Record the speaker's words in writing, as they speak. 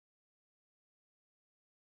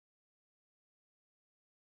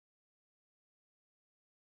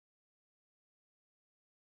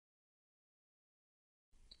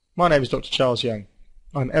My name is Dr. Charles Young.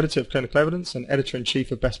 I'm Editor of Clinical Evidence and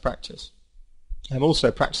Editor-in-Chief of Best Practice. I'm also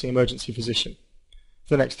a practicing emergency physician.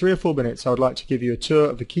 For the next 3 or 4 minutes, I would like to give you a tour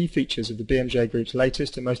of the key features of the BMJ Group's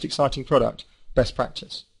latest and most exciting product, Best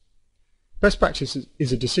Practice. Best Practice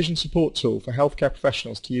is a decision support tool for healthcare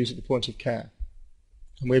professionals to use at the point of care.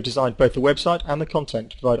 And we have designed both the website and the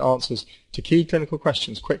content to provide answers to key clinical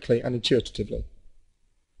questions quickly and intuitively.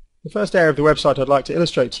 The first area of the website I'd like to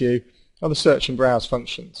illustrate to you are the search and browse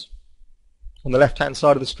functions. On the left-hand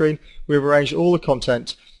side of the screen, we have arranged all the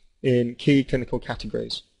content in key clinical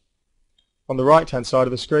categories. On the right-hand side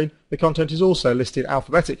of the screen, the content is also listed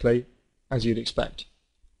alphabetically, as you'd expect.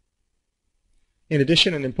 In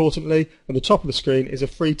addition, and importantly, at the top of the screen is a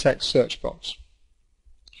free text search box.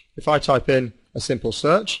 If I type in a simple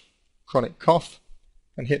search, chronic cough,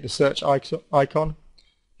 and hit the search icon,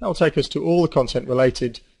 that will take us to all the content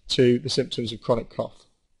related to the symptoms of chronic cough.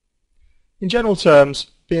 In general terms,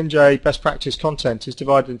 BMJ Best Practice content is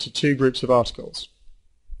divided into 2 groups of articles.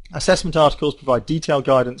 Assessment articles provide detailed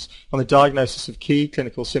guidance on the diagnosis of key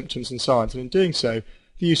clinical symptoms and signs, and in doing so,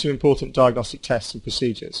 the use of important diagnostic tests and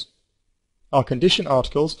procedures. Our condition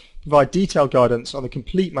articles provide detailed guidance on the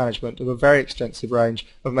complete management of a very extensive range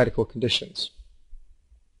of medical conditions.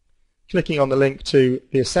 Clicking on the link to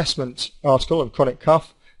the assessment article on chronic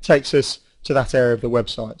cough takes us to that area of the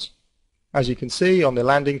website. As you can see, on the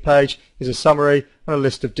landing page is a summary and a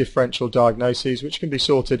list of differential diagnoses which can be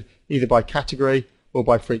sorted either by category or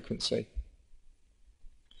by frequency.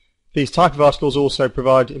 These type of articles also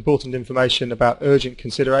provide important information about urgent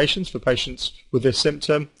considerations for patients with this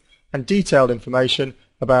symptom and detailed information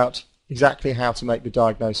about exactly how to make the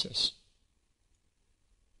diagnosis.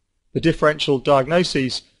 The differential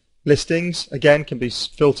diagnoses listings again can be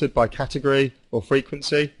filtered by category or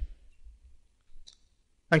frequency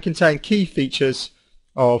and contain key features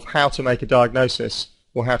of how to make a diagnosis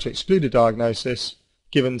or how to exclude a diagnosis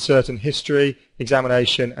given certain history,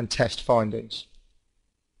 examination and test findings.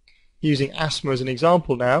 Using asthma as an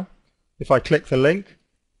example now, if I click the link,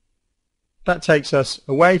 that takes us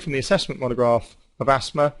away from the assessment monograph of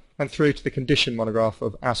asthma and through to the condition monograph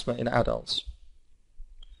of asthma in adults.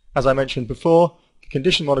 As I mentioned before, the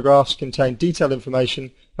condition monographs contain detailed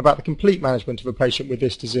information about the complete management of a patient with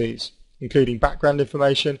this disease, including background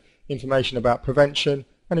information, information about prevention,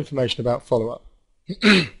 and information about follow-up.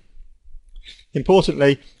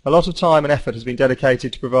 Importantly, a lot of time and effort has been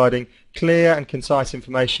dedicated to providing clear and concise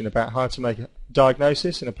information about how to make a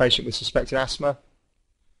diagnosis in a patient with suspected asthma,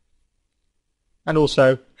 and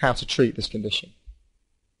also how to treat this condition.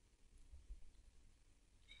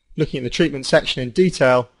 Looking at the treatment section in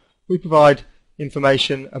detail, we provide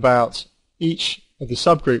information about each of the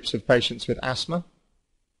subgroups of patients with asthma,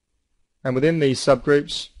 and within these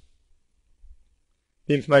subgroups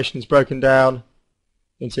the information is broken down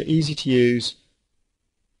into easy-to-use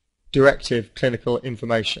directive clinical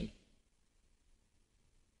information.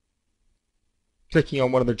 Clicking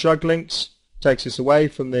on one of the drug links takes us away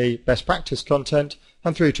from the best practice content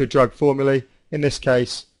and through to a drug formulae, in this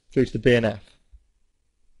case through to the BNF.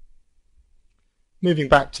 Moving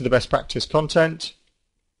back to the best practice content,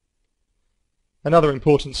 another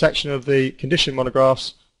important section of the condition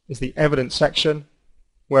monographs is the evidence section,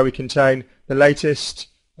 where we contain the latest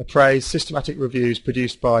appraised systematic reviews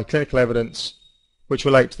produced by clinical evidence which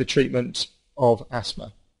relate to the treatment of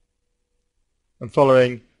asthma. And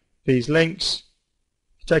following these links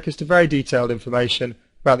take us to very detailed information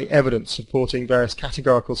about the evidence supporting various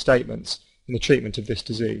categorical statements in the treatment of this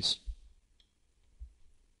disease.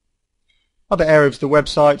 Other areas of the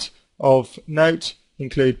website of note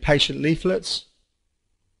include patient leaflets,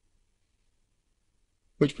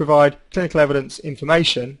 which provide clinical evidence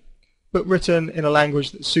information but written in a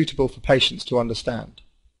language that's suitable for patients to understand.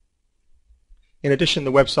 In addition,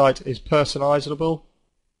 the website is personalizable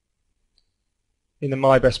in the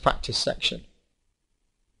My Best Practice section.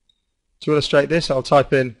 To illustrate this, I'll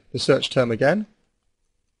type in the search term again,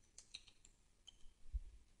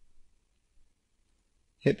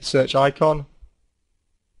 hit the search icon,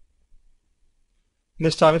 and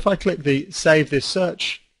this time if I click the Save This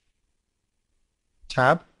Search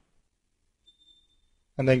tab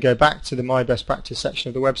and then go back to the My Best Practice section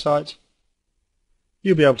of the website,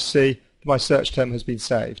 you'll be able to see that my search term has been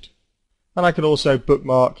saved. And I can also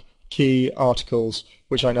bookmark key articles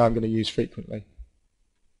which I know I'm going to use frequently.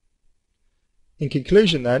 In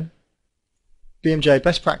conclusion then, BMJ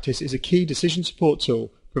Best Practice is a key decision support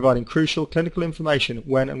tool providing crucial clinical information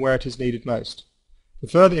when and where it is needed most. For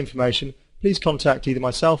further information, please contact either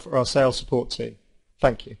myself or our sales support team.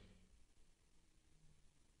 Thank you.